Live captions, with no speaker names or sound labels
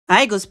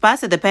Hi,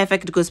 Guspas, the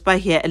perfect Guspa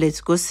here. Let's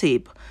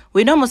gossip.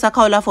 We know Musa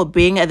for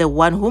being the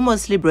one who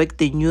mostly breaks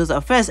the news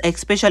first,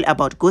 especially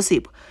about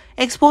gossip,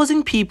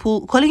 exposing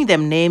people, calling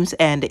them names,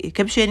 and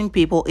capturing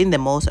people in the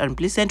most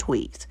unpleasant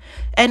ways.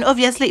 And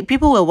obviously,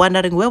 people were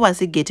wondering where was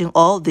he getting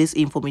all this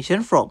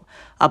information from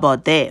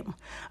about them.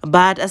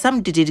 But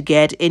some didn't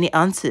get any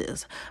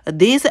answers.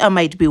 This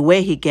might be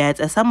where he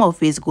gets some of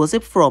his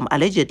gossip from,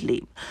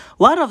 allegedly.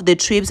 One of the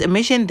trips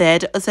mentioned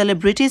that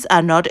celebrities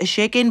are not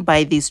shaken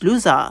by this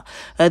loser.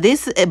 But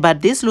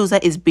this loser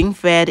is being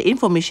fed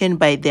information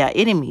by their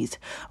enemies.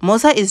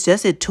 Musa is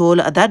just a tool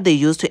that they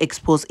use to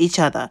expose each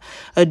other.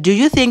 Do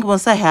you think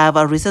Musa have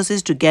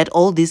resources to get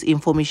all this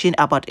information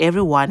about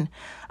everyone?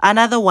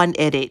 Another one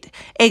added,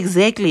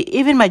 exactly,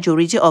 even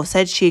majority of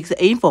such chicks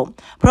info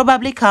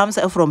probably comes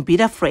from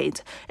bitter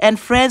friends and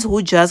friends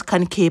who just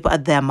can't keep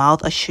their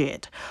mouth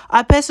shut.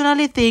 I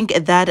personally think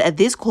that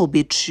this could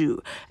be true,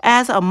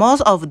 as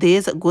most of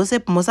this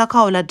gossip Musa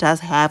does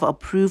have a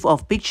proof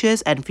of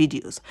pictures and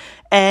videos,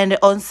 and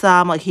on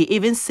some he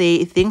even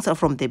say things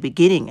from the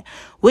beginning,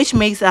 which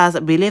makes us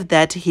believe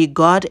that he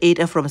got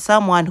it from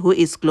someone who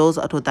is close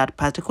to that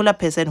particular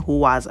person who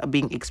was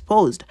being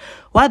exposed.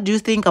 What do you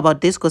think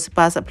about this,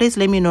 gossipers? Please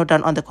let me know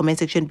down on the comment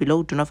section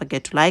below. Do not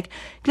forget to like,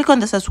 click on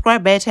the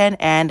subscribe button,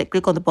 and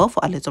click on the bell for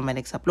alerts on my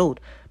next upload.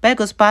 Bye,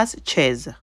 gossipers. Cheers.